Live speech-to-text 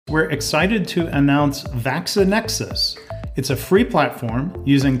we're excited to announce VaccinaNexus. It's a free platform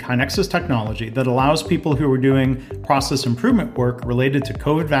using KaiNexus technology that allows people who are doing process improvement work related to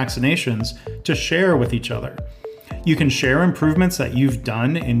COVID vaccinations to share with each other. You can share improvements that you've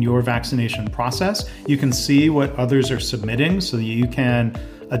done in your vaccination process. You can see what others are submitting so that you can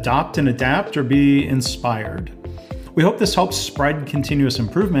adopt and adapt or be inspired. We hope this helps spread continuous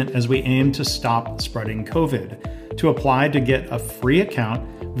improvement as we aim to stop spreading COVID. To apply to get a free account,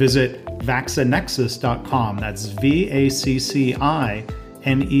 visit vaccinexus.com. That's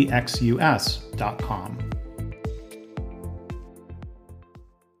VACCINEXUS.com.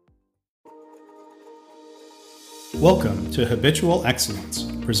 Welcome to Habitual Excellence,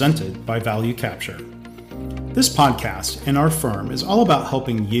 presented by Value Capture. This podcast and our firm is all about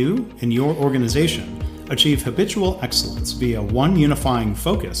helping you and your organization achieve habitual excellence via one unifying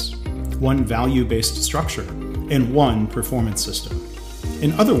focus, one value-based structure, and one performance system.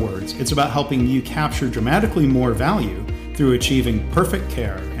 In other words, it's about helping you capture dramatically more value through achieving perfect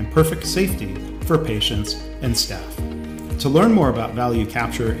care and perfect safety for patients and staff. To learn more about Value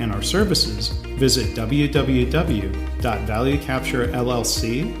Capture and our services, visit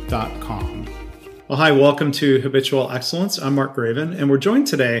www.valuecapturellc.com. Well, hi, welcome to Habitual Excellence. I'm Mark Graven, and we're joined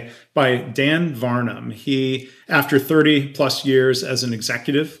today by Dan Varnum. He, after 30 plus years as an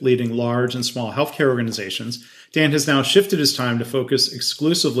executive leading large and small healthcare organizations, Dan has now shifted his time to focus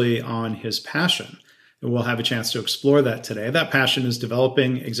exclusively on his passion. And we'll have a chance to explore that today. That passion is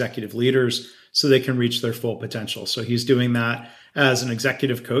developing executive leaders so they can reach their full potential. So he's doing that as an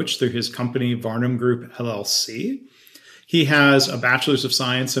executive coach through his company, Varnum Group, LLC. He has a Bachelor's of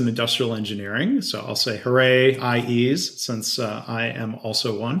Science in Industrial Engineering. So I'll say hooray, IEs, since I am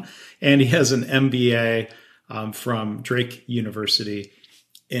also one. And he has an MBA from Drake University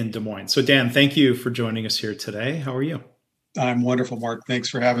in Des Moines. So Dan, thank you for joining us here today. How are you? I'm wonderful, Mark. Thanks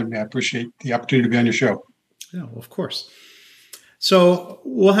for having me. I appreciate the opportunity to be on your show. Yeah, well, of course. So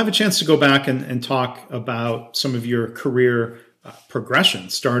we'll have a chance to go back and talk about some of your career progression,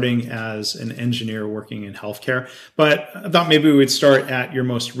 starting as an engineer working in healthcare. But I thought maybe we would start at your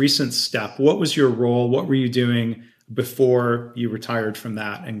most recent step. What was your role? What were you doing before you retired from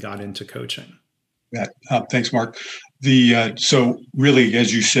that and got into coaching? Yeah, thanks, Mark. So really,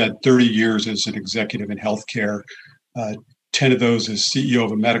 as you said, 30 years as an executive in healthcare, 10 of those as CEO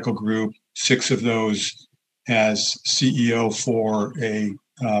of a medical group, 6 of those as CEO for a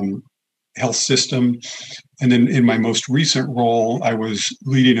health system. And then in my most recent role, I was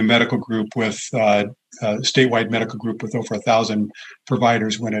leading a medical group with a statewide medical group with over 1,000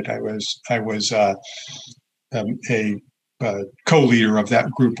 providers when I was a co-leader of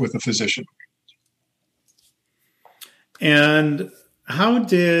that group with a physician. And how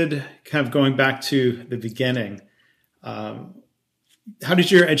did, kind of going back to the beginning, how did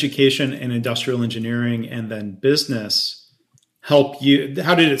your education in industrial engineering and then business help you?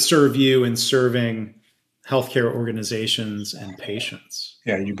 How did it serve you in serving healthcare organizations and patients?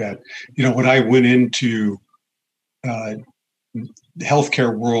 Yeah, you bet. When I went into the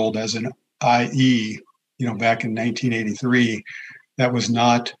healthcare world as an IE, back in 1983, that was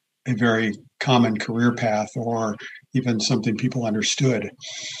not a very common career path or even something people understood.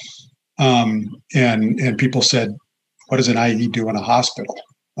 And people said, what does an IE do in a hospital?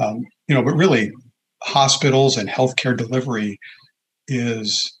 But really, hospitals and healthcare delivery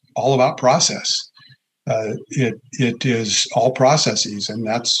is all about process. It is all processes, and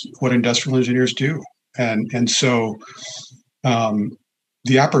that's what industrial engineers do. And so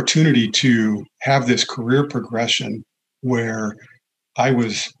the opportunity to have this career progression where I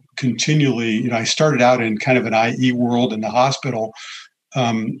was continually, I started out in kind of an IE world in the hospital,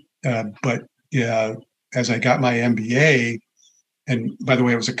 but as I got my MBA, and by the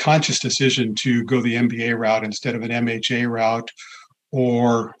way, it was a conscious decision to go the MBA route instead of an MHA route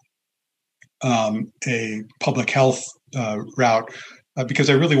or a public health route, because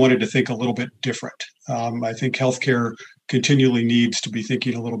I really wanted to think a little bit different. I think healthcare continually needs to be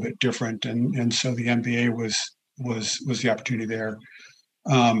thinking a little bit different, and so the MBA was the opportunity there.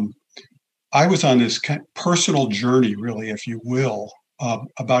 I was on this kind of personal journey, really, if you will,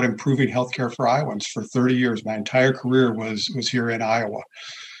 about improving healthcare for Iowans for 30 years. My entire career was here in Iowa.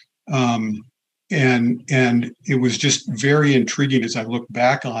 And it was just very intriguing as I look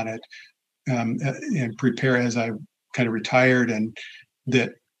back on it and prepare as I kind of retired, and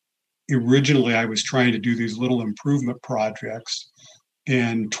that originally I was trying to do these little improvement projects.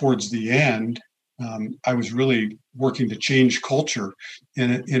 And towards the end, I was really working to change culture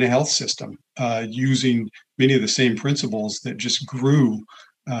in a health system using many of the same principles that just grew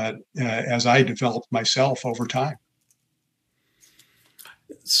as I developed myself over time.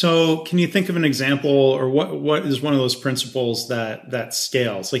 So can you think of an example, or what is one of those principles that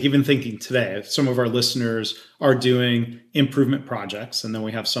scales? Like, even thinking today, if some of our listeners are doing improvement projects, and then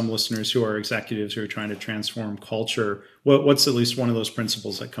we have some listeners who are executives who are trying to transform culture, what's at least one of those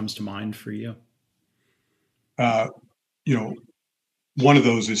principles that comes to mind for you? Uh, you know, one of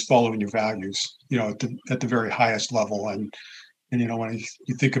those is following your values, at the very highest level. And when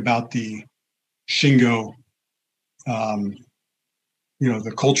you think about the Shingo, um,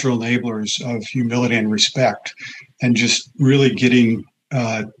 the cultural enablers of humility and respect, and just really getting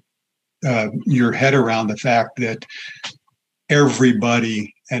your head around the fact that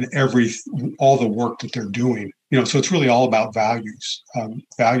everybody and all the work that they're doing, so it's really all about values.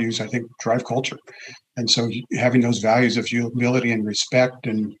 Values, I think, drive culture. And so having those values of humility and respect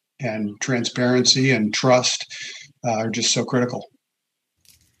and transparency and trust are just so critical.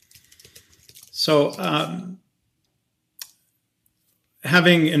 So,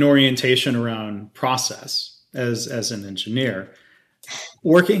 having an orientation around process as an engineer,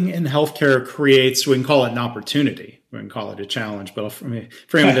 working in healthcare creates, we can call it an opportunity. We can call it a challenge, but I'll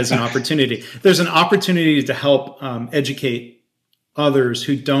frame it as an opportunity. There's an opportunity to help educate others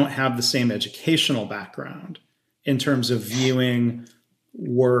who don't have the same educational background in terms of viewing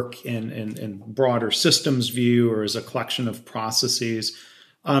work in broader systems view, or as a collection of processes.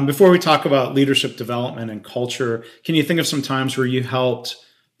 Before we talk about leadership development and culture, can you think of some times where you helped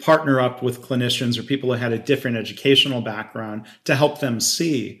partner up with clinicians or people who had a different educational background to help them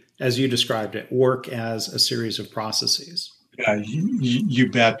see, as you described it, work as a series of processes? Yeah, you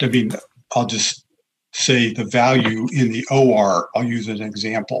bet. I mean, I'll just say the value in the OR, I'll use an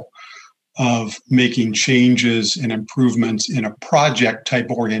example of making changes and improvements in a project type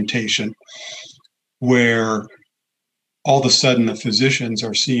orientation where all of a sudden the physicians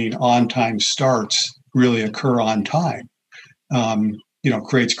are seeing on-time starts really occur on time.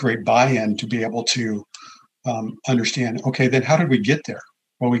 Creates great buy-in to be able to understand, okay, then how did we get there?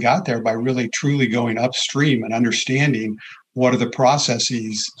 Well, we got there by really truly going upstream and understanding what are the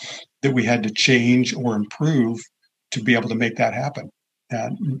processes that we had to change or improve to be able to make that happen.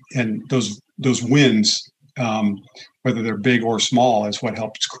 And those wins, whether they're big or small, is what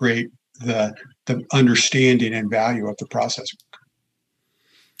helps create the understanding and value of the process.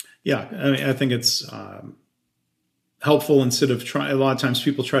 Yeah, I mean, I think it's helpful instead of a lot of times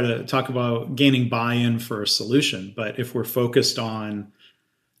people try to talk about gaining buy-in for a solution, but if we're focused on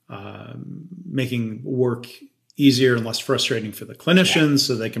making work easier and less frustrating for the clinicians,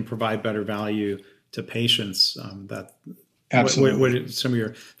 so they can provide better value to patients, that absolutely. What are some of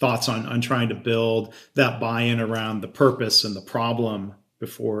your thoughts on trying to build that buy-in around the purpose and the problem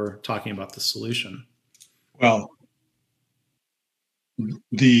before talking about the solution? Well,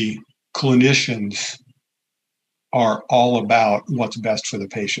 the clinicians are all about what's best for the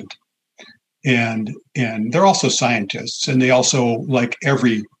patient. And they're also scientists, and they also, like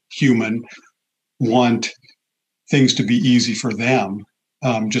every human, want things to be easy for them,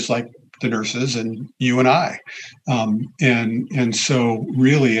 just like the nurses and you and I. And so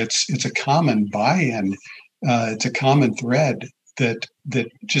really it's a common buy-in, it's a common thread that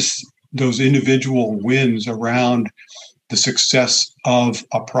just those individual wins around the success of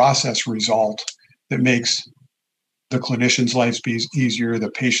a process result that makes the clinician's lives be easier,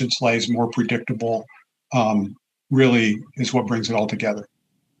 the patient's lives more predictable, really is what brings it all together.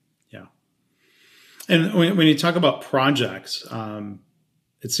 Yeah. And when you talk about projects,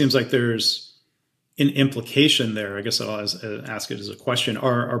 it seems like there's an implication there. I guess I'll ask it as a question.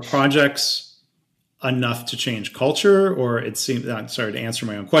 Are projects enough to change culture, or it seems, sorry to answer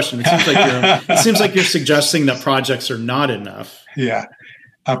my own question. It seems like you're suggesting that projects are not enough. Yeah.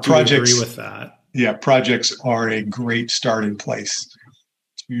 Projects, do you agree with that? Yeah, projects are a great starting place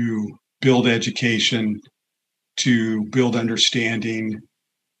to build education, to build understanding,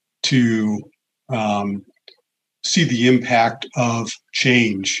 to see the impact of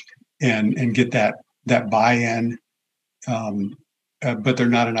change and get that buy-in. But they're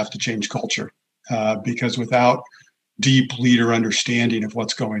not enough to change culture, because without deep leader understanding of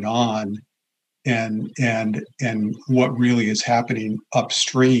what's going on and what really is happening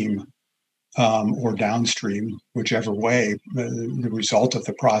upstream, or downstream, whichever way, the result of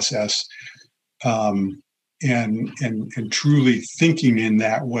the process, and truly thinking in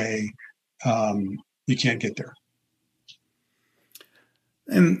that way, you can't get there.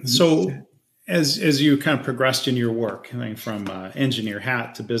 And so, as you kind of progressed in your work, I mean, from engineer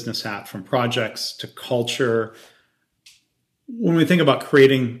hat to business hat, from projects to culture, when we think about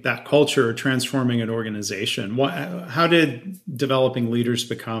creating that culture or transforming an organization, how did developing leaders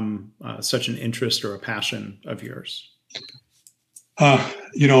become such an interest or a passion of yours?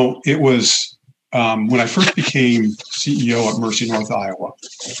 It was when I first became CEO at Mercy North Iowa.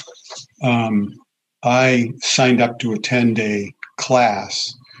 I signed up to a 10-day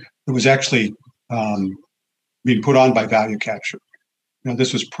class. It was actually being put on by Value Capture.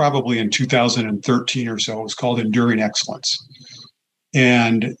 This was probably in 2013 or so. It was called Enduring Excellence.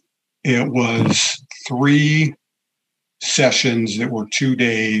 And it was 3 sessions that were 2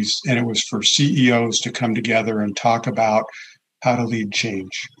 days, and it was for CEOs to come together and talk about how to lead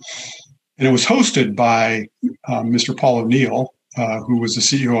change. And it was hosted by Mr. Paul O'Neill, who was the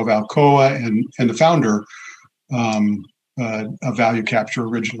CEO of Alcoa and the founder of Value Capture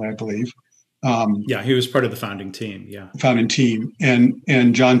originally, I believe. He was part of the founding team.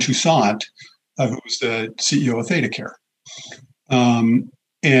 And John Toussaint, who was the CEO of ThedaCare.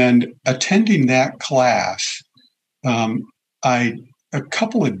 And attending that class, a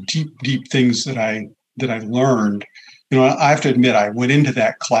couple of deep things that I learned. I have to admit, I went into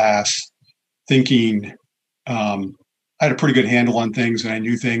that class thinking I had a pretty good handle on things, and I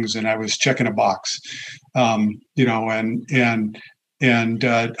knew things, and I was checking a box. And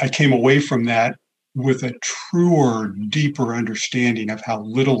I came away from that with a truer, deeper understanding of how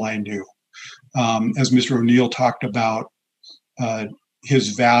little I knew. As Mr. O'Neill talked about his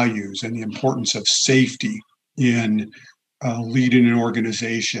values and the importance of safety in leading an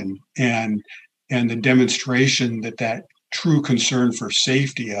organization, and the demonstration that true concern for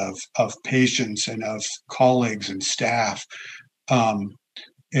safety of patients and of colleagues and staff, and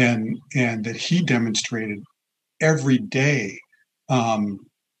that he demonstrated every day,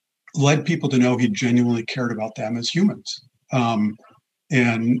 led people to know he genuinely cared about them as humans. And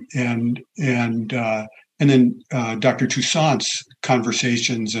then Dr. Toussaint's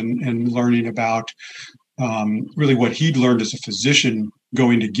conversations and learning about really what he'd learned as a physician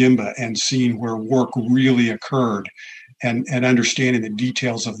going to Gemba and seeing where work really occurred, and understanding the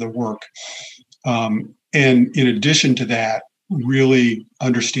details of the work. And in addition to that, really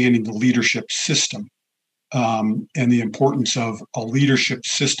understanding the leadership system, and the importance of a leadership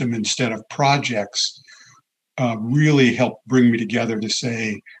system instead of projects, really helped bring me together to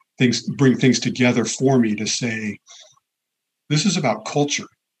say bring things together for me to say, this is about culture.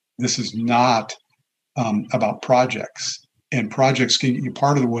 This is not about projects. And projects can get you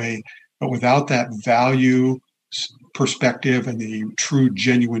part of the way, but without that value perspective and the true,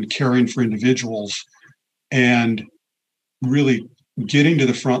 genuine caring for individuals, and really getting to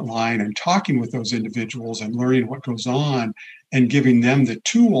the front line and talking with those individuals and learning what goes on and giving them the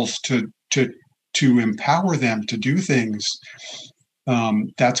tools to empower them to do things,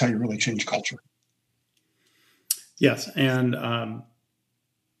 that's how you really change culture. Yes. And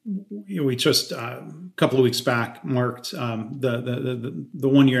we just a couple of weeks back marked the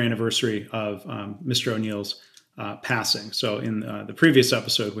 1 year anniversary of Mr. O'Neill's passing. So in the previous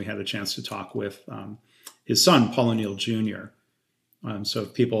episode, we had a chance to talk with his son, Paul O'Neill Jr. So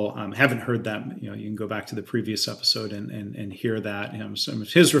if people haven't heard that, you can go back to the previous episode and hear that, some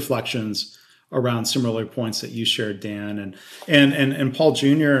of his reflections around similar points that you shared, Dan, and Paul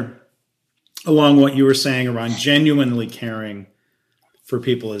Jr., along what you were saying around genuinely caring for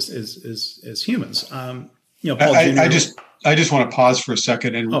people as humans. Paul Jr. I just want to pause for a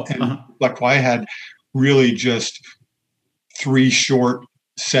second and like I had really just 3 short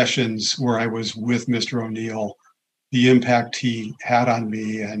sessions where I was with Mr. O'Neill, the impact he had on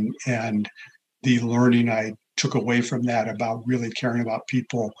me and the learning I took away from that about really caring about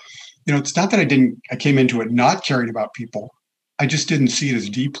people. It's not that I came into it not caring about people. I just didn't see it as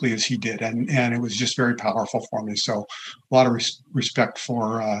deeply as he did. And it was just very powerful for me. So a lot of respect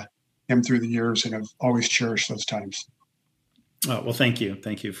for him through the years, and I've always cherished those times. Oh, well, thank you.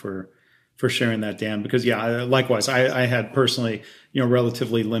 Thank you for sharing that, Dan, because likewise, I had personally,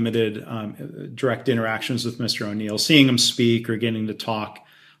 relatively limited direct interactions with Mr. O'Neill, seeing him speak or getting to talk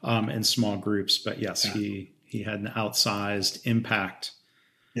in small groups. But yes, he had an outsized impact.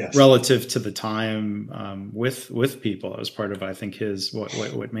 Yes. Relative to the time with people. It was part of, I think, his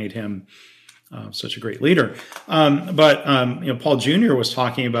what made him such a great leader. But Paul Jr. was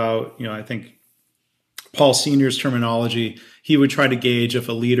talking about, I think Paul Sr.'s terminology. He would try to gauge if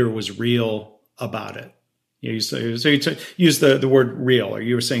a leader was real about it. You use the word real, or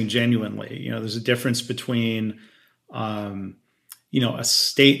you were saying genuinely. There's a difference between a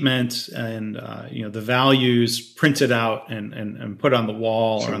statement and, the values printed out and put on the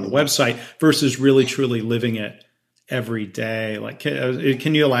wall or on the website versus really truly living it every day. Like,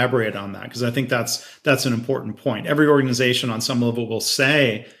 can you elaborate on that? Because I think that's an important point. Every organization on some level will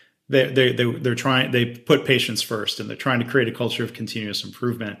say they put patients first and they're trying to create a culture of continuous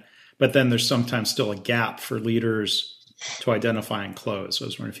improvement. But then there's sometimes still a gap for leaders to identify and close. I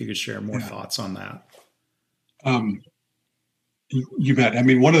was wondering if you could share more thoughts on that. You bet. I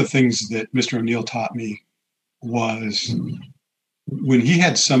mean, one of the things that Mr. O'Neill taught me was when he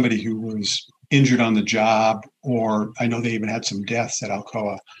had somebody who was injured on the job, or I know they even had some deaths at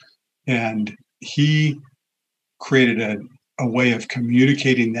Alcoa, and he created a way of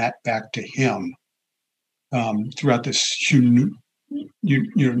communicating that back to him throughout this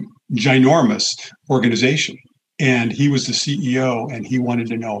ginormous organization. And he was the CEO, and he wanted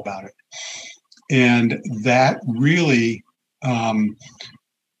to know about it. And that really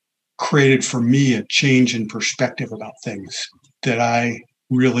created for me a change in perspective about things that I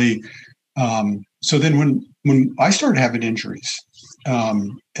really. So then when I started having injuries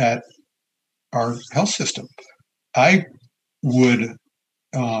at our health system, I would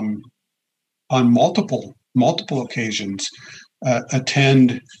on multiple occasions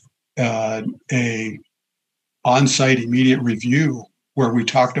attend a on-site immediate review where we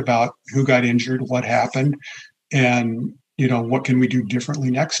talked about who got injured, what happened, and what can we do differently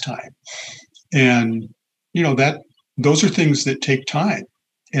next time. And that those are things that take time.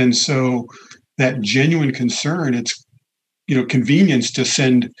 And so that genuine concern, it's convenience to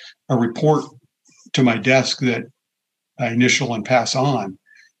send a report to my desk that I initial and pass on.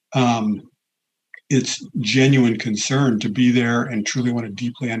 It's genuine concern to be there and truly want to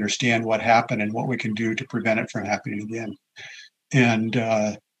deeply understand what happened and what we can do to prevent it from happening again. And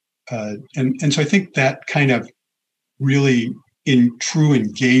so I think that kind of really in true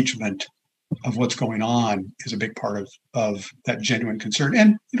engagement of what's going on is a big part of that genuine concern.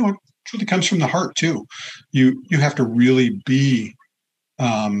 And it truly comes from the heart too. You have to really be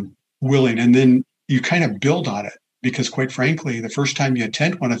willing, and then you kind of build on it, because quite frankly, the first time you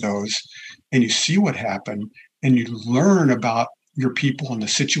attend one of those and you see what happened and you learn about your people and the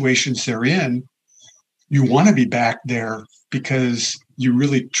situations they're in, you want to be back there because you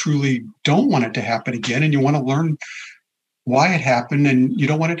really truly don't want it to happen again, and you want to learn why it happened, and you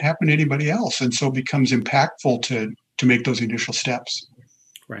don't want it to happen to anybody else. And so it becomes impactful to make those initial steps.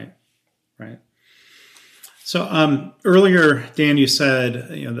 Right. So earlier, Dan, you said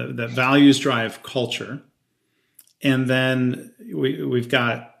that values drive culture, and then we've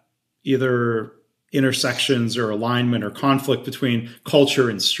got either intersections or alignment or conflict between culture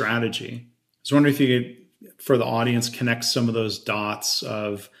and strategy. I was wondering if you could, for the audience, connect some of those dots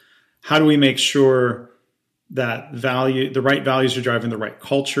of how do we make sure that the right values are driving the right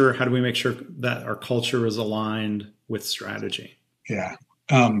culture? How do we make sure that our culture is aligned with strategy? Yeah.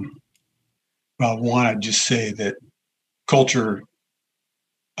 Well, one, I'd just say that culture,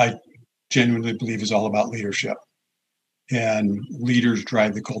 I genuinely believe, is all about leadership. And leaders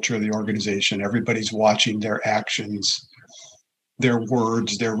drive the culture of the organization. Everybody's watching their actions, their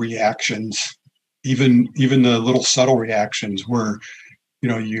words, their reactions, even the little subtle reactions where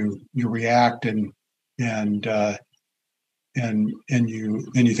you react and you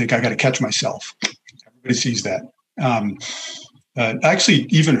think, I got to catch myself. Everybody sees that. I actually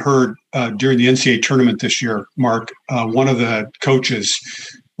even heard during the NCAA tournament this year, Mark, one of the coaches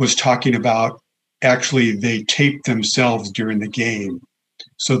was talking about actually they tape themselves during the game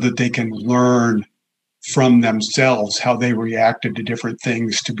so that they can learn from themselves how they reacted to different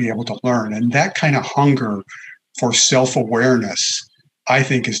things to be able to learn. And that kind of hunger for self-awareness, I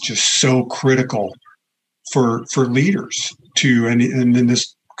think, is just so critical for leaders to, and then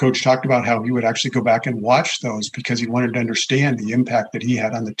this coach talked about how he would actually go back and watch those because he wanted to understand the impact that he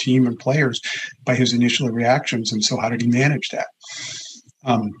had on the team and players by his initial reactions. And so how did he manage that?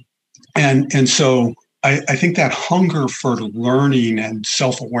 And so I think that hunger for learning and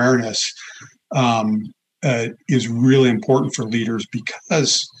self-awareness is really important for leaders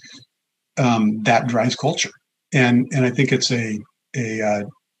because that drives culture. And I think it's a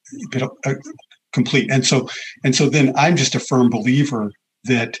complete. And so then I'm just a firm believer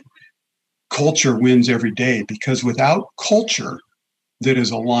that culture wins every day, because without culture that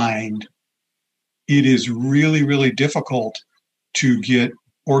is aligned, it is really, really difficult to get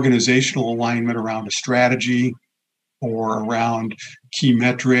organizational alignment around a strategy or around key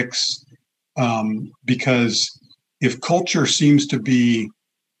metrics. Because if culture seems to be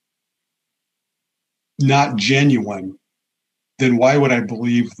not genuine, then why would I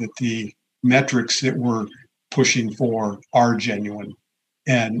believe that the metrics that we're pushing for are genuine?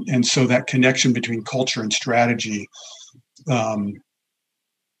 And so that connection between culture and strategy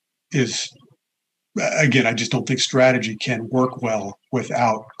is, again, I just don't think strategy can work well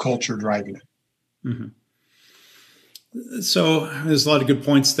without culture driving it. Mm-hmm. So there's a lot of good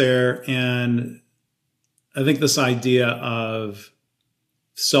points there. And I think this idea of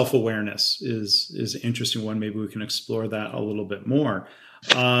self-awareness is an interesting one. Maybe we can explore that a little bit more.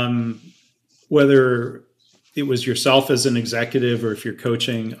 Whether it was yourself as an executive or if you're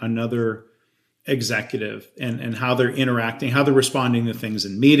coaching another executive, and how they're interacting, how they're responding to things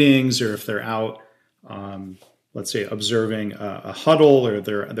in meetings, or if they're out, let's say, observing a huddle, or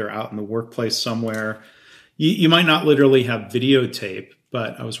they're out in the workplace somewhere. You might not literally have videotape,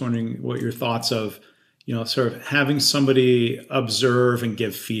 but I was wondering what your thoughts of, sort of having somebody observe and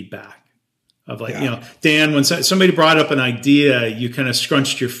give feedback. Of like, Dan, when somebody brought up an idea, you kind of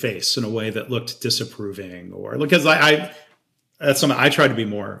scrunched your face in a way that looked disapproving, or because that's something I try to be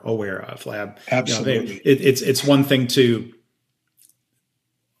more aware of. Absolutely. It's one thing to,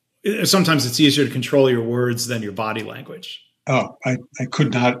 sometimes it's easier to control your words than your body language. Oh, I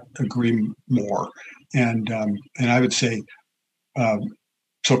could not agree more. And I would say,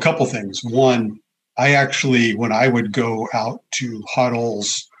 so a couple things. One, I actually, when I would go out to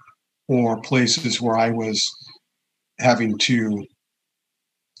huddles or places where I was having to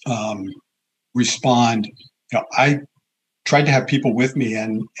respond, I tried to have people with me,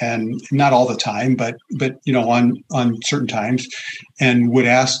 and not all the time, but on certain times, and would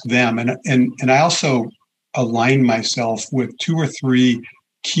ask them, and I also aligned myself with 2 or 3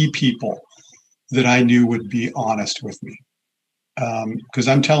 key people that I knew would be honest with me, because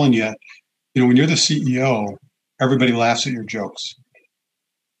I'm telling you, when you're the CEO, everybody laughs at your jokes.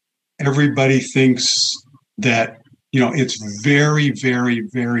 Everybody thinks that, it's very, very,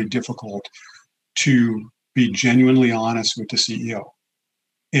 very difficult to be genuinely honest with the CEO,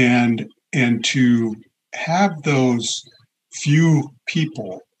 and to have those few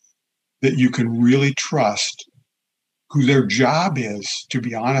people that you can really trust, who their job is to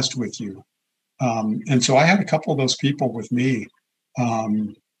be honest with you. And so I had a couple of those people with me.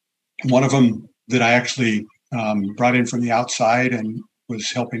 One of them that I actually brought in from the outside and was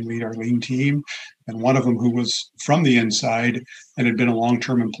helping lead our lean team, and one of them who was from the inside and had been a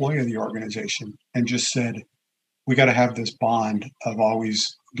long-term employee of the organization, and just said, we got to have this bond of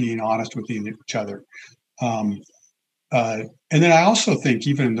always being honest with each other. And then I also think,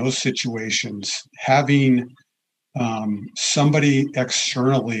 even in those situations, having somebody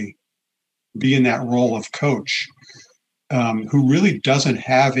externally be in that role of coach, who really doesn't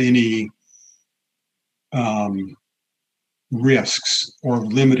have any risks or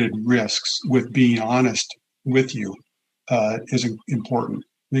limited risks with being honest with you, is important.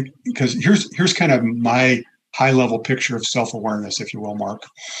 Because here's kind of my high level picture of self-awareness, if you will, Mark,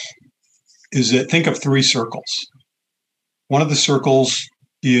 is that think of 3 circles. One of the circles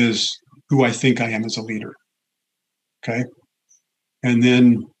is who I think I am as a leader. Okay. And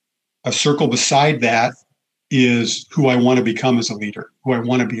then a circle beside that is who I want to become as a leader, who I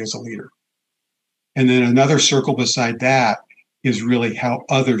want to be as a leader. And then another circle beside that is really how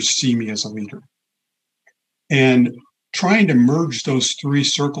others see me as a leader. And trying to merge those 3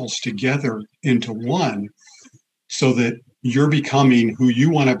 circles together into one, so that you're becoming who you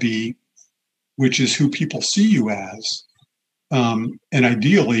want to be, which is who people see you as. And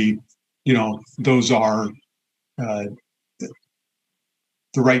ideally, those are the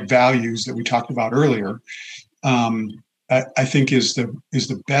right values that we talked about earlier. I think is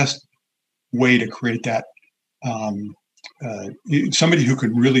the best way to create that. Somebody who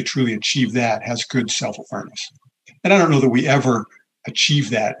can really truly achieve that has good self-awareness. And I don't know that we ever achieve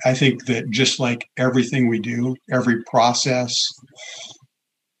that. I think that just like everything we do, every process,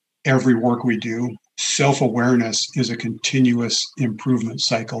 every work we do, self-awareness is a continuous improvement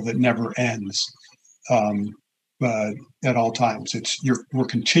cycle that never ends. At all times, we're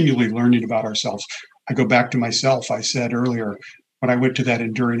continually learning about ourselves. I go back to myself. I said earlier, when I went to that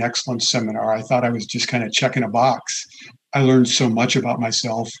Enduring Excellence seminar, I thought I was just kind of checking a box. I learned so much about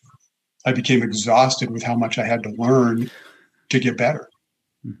myself. I became exhausted with how much I had to learn to get better.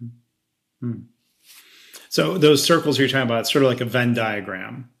 Mm-hmm. Mm. So those circles you're talking about, it's sort of like a Venn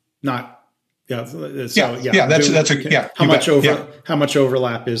diagram, not. That's how much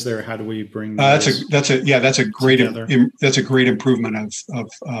overlap is there? How do we bring that's a great improvement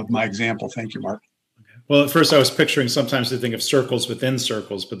of my example. Thank you, Mark. Okay. Well, at first I was picturing sometimes to think of circles within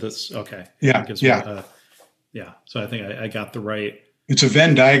circles, but that's okay. So I think I got the right. It's a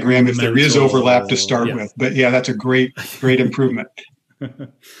Venn diagram if there is overlap to start with, but that's a great improvement.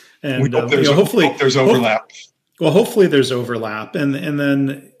 And we hope there's overlap. Hopefully there's overlap, and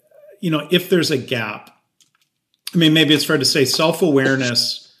then. If there's a gap, maybe it's fair to say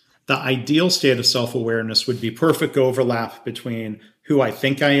self-awareness, the ideal state of self-awareness would be perfect overlap between who I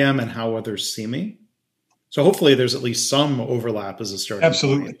think I am and how others see me. So hopefully there's at least some overlap as a starting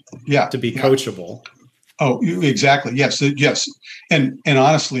Absolutely. point to be coachable. Exactly. Yes. Yes. And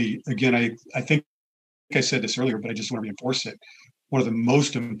honestly, again, I think I said this earlier, but I just want to reinforce it. One of the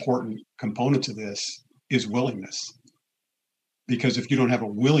most important components of this is willingness. Because if you don't have a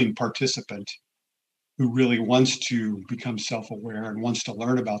willing participant who really wants to become self-aware and wants to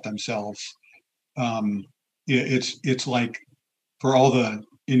learn about themselves, it's like for all the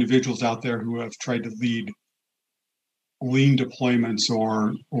individuals out there who have tried to lead lean deployments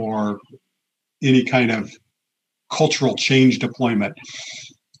or any kind of cultural change deployment,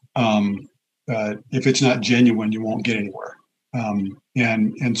 if it's not genuine, you won't get anywhere.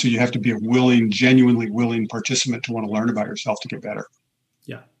 And so you have to be a willing, genuinely willing participant to want to learn about yourself to get better.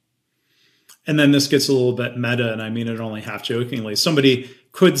 Yeah. And then this gets a little bit meta, and I mean it only half jokingly. Somebody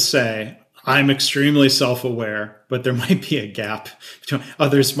could say, I'm extremely self-aware, but there might be a gap.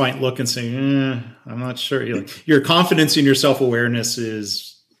 Others might look and say, I'm not sure. Your confidence in your self-awareness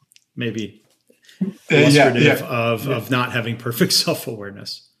is maybe illustrative of not having perfect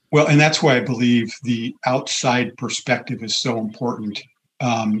self-awareness. Well, and that's why I believe the outside perspective is so important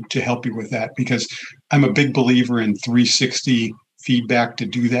to help you with that, because I'm a big believer in 360 feedback to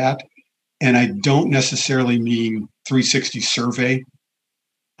do that. And I don't necessarily mean 360 survey.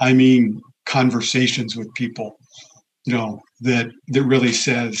 I mean conversations with people, that really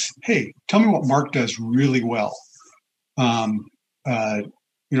says, hey, tell me what Mark does really well.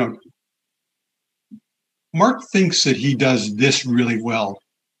 Mark thinks that he does this really well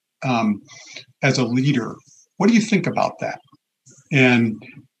as a leader. What do you think about that? And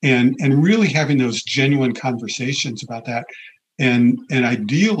really having those genuine conversations about that. And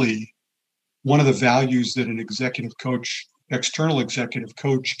ideally, one of the values that an executive coach, external executive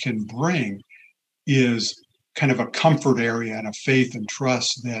coach, can bring is kind of a comfort area and a faith and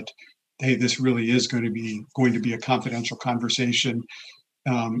trust that, hey, this really is going to be a confidential conversation.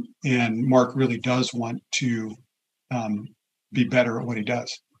 And Mark really does want to be better at what he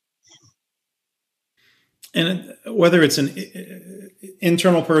does. And whether it's an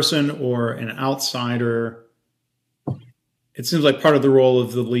internal person or an outsider, it seems like part of the role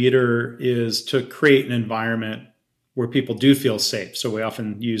of the leader is to create an environment where people do feel safe. So we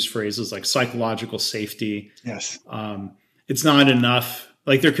often use phrases like psychological safety. Yes. It's not enough.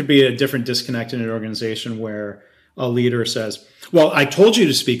 Like there could be a different disconnect in an organization where a leader says, well, I told you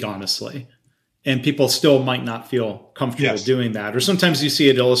to speak honestly. And people still might not feel comfortable doing that. Or sometimes you see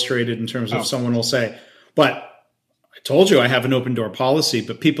it illustrated in terms of someone will say, but I told you I have an open door policy,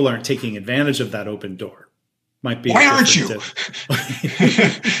 but people aren't taking advantage of that open door. Might be. Why aren't you?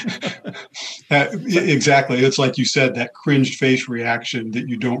 Exactly. It's like you said, that cringed face reaction that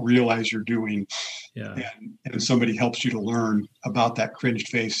you don't realize you're doing. Yeah. And somebody helps you to learn about that cringed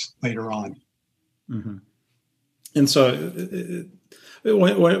face later on. Mm-hmm. And so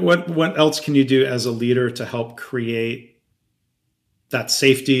what else can you do as a leader to help create that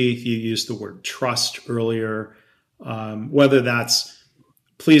safety? You used the word trust earlier, whether that's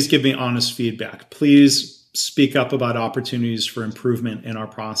please give me honest feedback. Please speak up about opportunities for improvement in our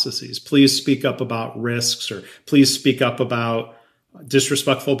processes. Please speak up about risks, or please speak up about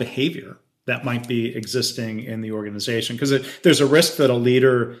disrespectful behavior that might be existing in the organization. Because there's a risk that a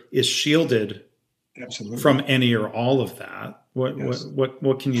leader is shielded from any or all of that.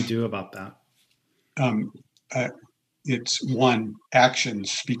 What can you do about that? It's one,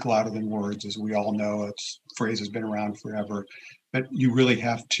 actions speak louder than words, as we all know. It's phrase has been around forever, but you really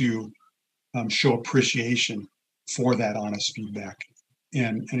have to show appreciation for that honest feedback.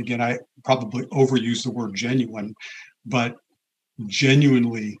 And again, I probably overuse the word genuine, but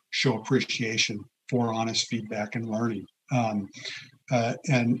genuinely show appreciation for honest feedback and learning,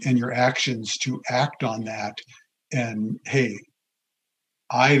 and your actions to act on that. And hey,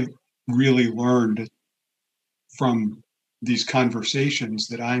 I really learned from these conversations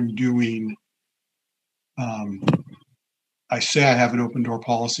that I'm doing. I say I have an open door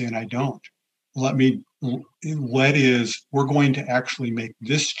policy and I don't. We're going to actually make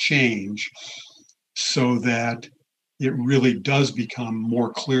this change so that it really does become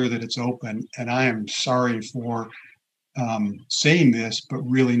more clear that it's open. And I am sorry for saying this, but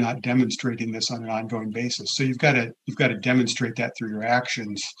really not demonstrating this on an ongoing basis. So you've got to demonstrate that through your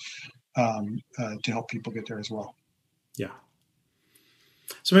actions to help people get there as well. Yeah.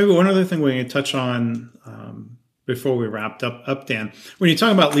 So maybe one other thing we can touch on before we wrapped up, Dan, when you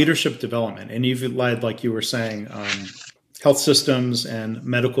talk about leadership development, and you've led, like you were saying, health systems and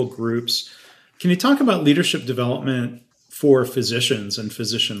medical groups, can you talk about leadership development for physicians and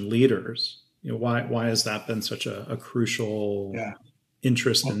physician leaders? Why has that been such a crucial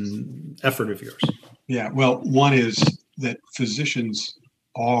interest and effort of yours? Yeah, well, one is that physicians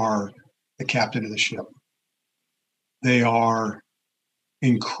are the captain of the ship. They are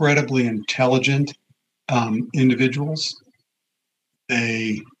incredibly intelligent individuals.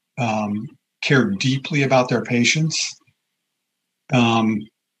 They care deeply about their patients.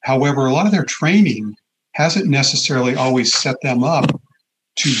 However, a lot of their training hasn't necessarily always set them up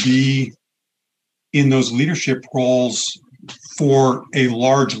to be in those leadership roles for a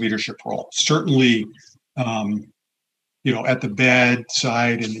large leadership role. Certainly, at the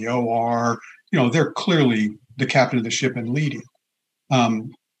bedside in the OR, they're clearly the captain of the ship and leading.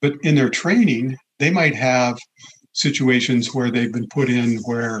 But in their training, they might have situations where they've been put in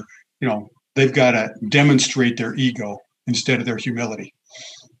where, they've got to demonstrate their ego instead of their humility.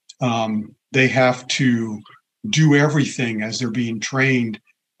 They have to do everything as they're being trained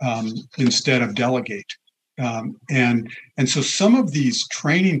instead of delegate. And so some of these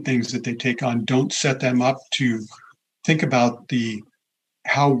training things that they take on don't set them up to think about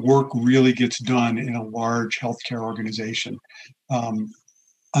how work really gets done in a large healthcare organization.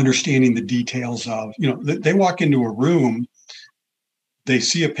 Understanding the details of, they walk into a room, they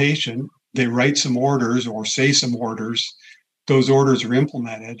see a patient, they write some orders or say some orders, those orders are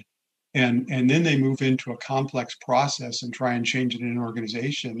implemented, and then they move into a complex process and try and change it in an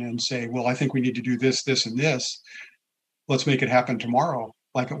organization and say, well, I think we need to do this, this, and this. Let's make it happen tomorrow,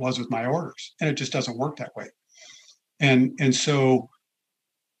 like it was with my orders. And it just doesn't work that way. And so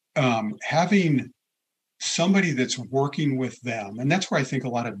having somebody that's working with them, and that's where I think a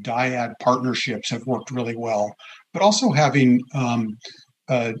lot of dyad partnerships have worked really well, but also having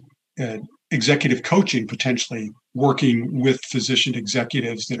executive coaching potentially working with physician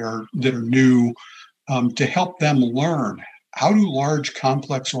executives that are new to help them learn how do large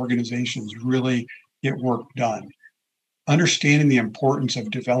complex organizations really get work done, understanding the importance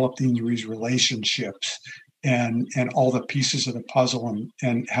of developing these relationships and all the pieces of the puzzle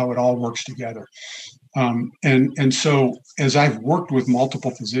and how it all works together. And so as I've worked with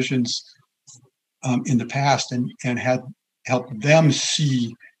multiple physicians in the past and had helped them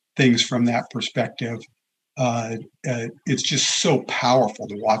see things from that perspective, it's just so powerful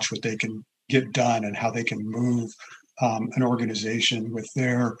to watch what they can get done and how they can move an organization with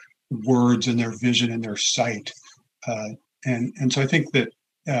their words and their vision and their sight. And so I think that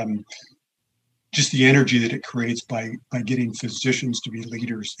just the energy that it creates by getting physicians to be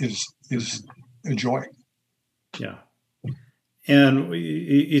leaders is a joy. Yeah. And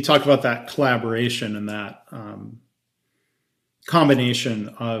you talk about that collaboration and that combination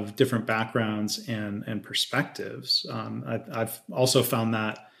of different backgrounds and perspectives. I've also found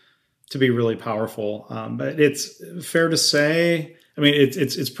that to be really powerful. But it's fair to say, I mean,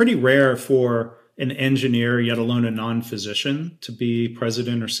 it's pretty rare for an engineer, yet alone a non-physician, to be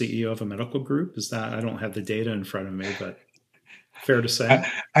president or CEO of a medical group. Is that, I don't have the data in front of me, but fair to say?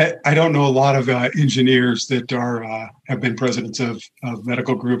 I don't know a lot of engineers that have been presidents of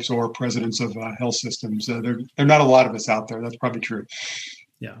medical groups or presidents of health systems. There are not a lot of us out there. That's probably true.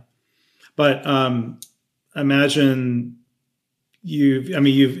 Yeah. But imagine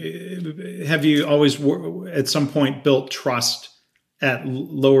have you always at some point built trust at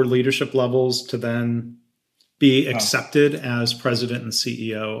lower leadership levels to then be accepted as president and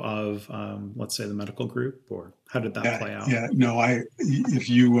CEO of, let's say, the medical group, or how did that play out? Yeah, no, if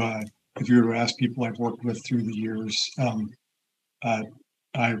you were to ask people I've worked with through the years,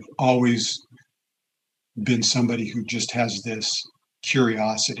 I've always been somebody who just has this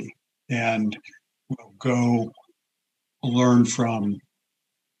curiosity and will go learn from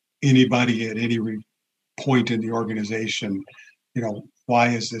anybody at any point in the organization. Why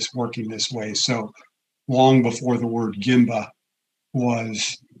is this working this way? So long before the word Gemba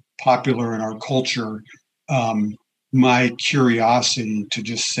was popular in our culture, my curiosity to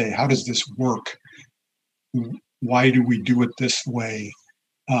just say, how does this work? Why do we do it this way?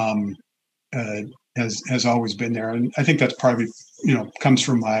 Has always been there. And I think that's probably, comes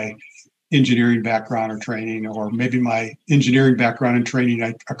from my engineering background or training, or maybe my engineering background and training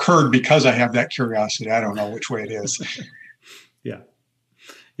occurred because I have that curiosity. I don't know which way it is. Yeah.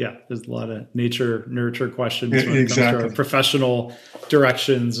 Yeah. There's a lot of nurture questions when it comes to professional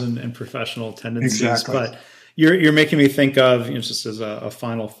directions and professional tendencies. Exactly. But you're making me think of, just as a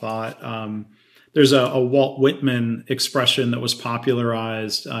final thought, there's a Walt Whitman expression that was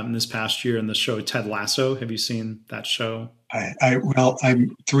popularized this past year in the show Ted Lasso. Have you seen that show?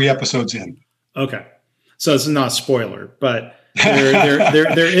 I'm 3 episodes in. Okay. So it's not a spoiler, but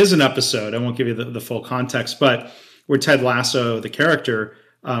there is an episode, I won't give you the full context, but where Ted Lasso, the character,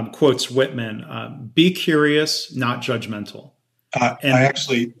 quotes Whitman, be curious, not judgmental.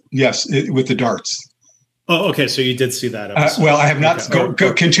 Yes, with the darts. Oh, okay. So you did see that episode. Well, I have not. Okay.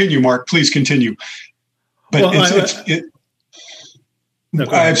 Go continue, Mark. Please continue. But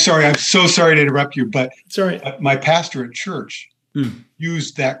I'm sorry. I'm so sorry to interrupt you, but it's all right. My pastor at church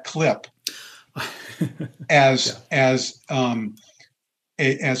used that clip as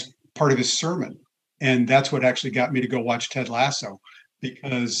part of his sermon, and that's what actually got me to go watch Ted Lasso,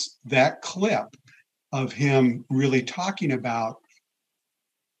 because that clip of him really talking about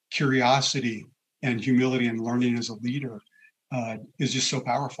curiosity and humility and learning as a leader is just so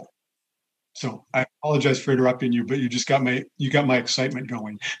powerful. So I apologize for interrupting you, but you got my excitement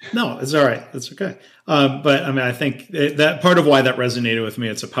going. No, it's all right. It's okay. But I mean, I think that part of why that resonated with me,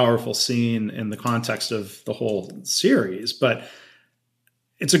 it's a powerful scene in the context of the whole series, but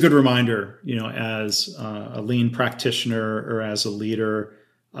it's a good reminder, as a lean practitioner or as a leader.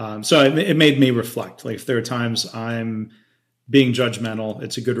 So it made me reflect. Like if there are times I'm being judgmental,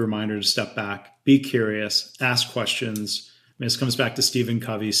 it's a good reminder to step back, be curious, ask questions. This comes back to Stephen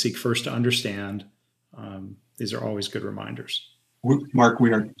Covey, seek first to understand. These are always good reminders. Mark,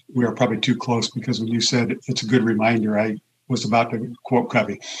 we are probably too close, because when you said it's a good reminder, I was about to quote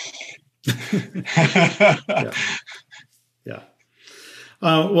Covey. Yeah.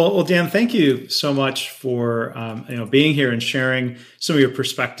 Well, Dan, thank you so much for being here and sharing some of your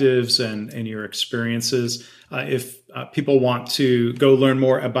perspectives and your experiences. If people want to go learn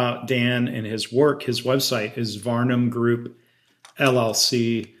more about Dan and his work, his website is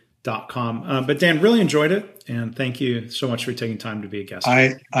varnumgroupllc.com. But Dan, really enjoyed it, and thank you so much for taking time to be a guest.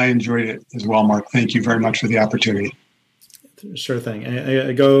 I enjoyed it as well, Mark. Thank you very much for the opportunity. Sure thing.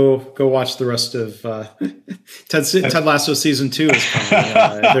 Go watch the rest of Ted Lasso season 2 is coming.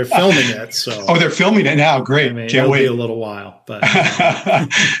 They're filming it. So they're filming it now. Great. Can't wait. It'll be a little while, but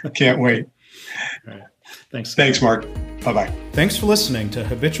can't wait. All right. Thanks. Thanks, Mark. Bye-bye. Thanks for listening to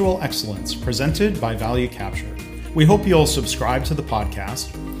Habitual Excellence, presented by Value Capture. We hope you'll subscribe to the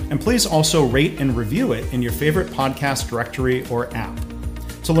podcast, and please also rate and review it in your favorite podcast directory or app.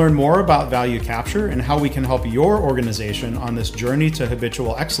 To learn more about Value Capture and how we can help your organization on this journey to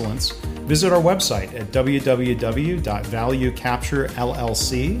habitual excellence, visit our website at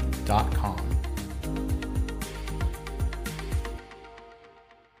www.valuecapturellc.com.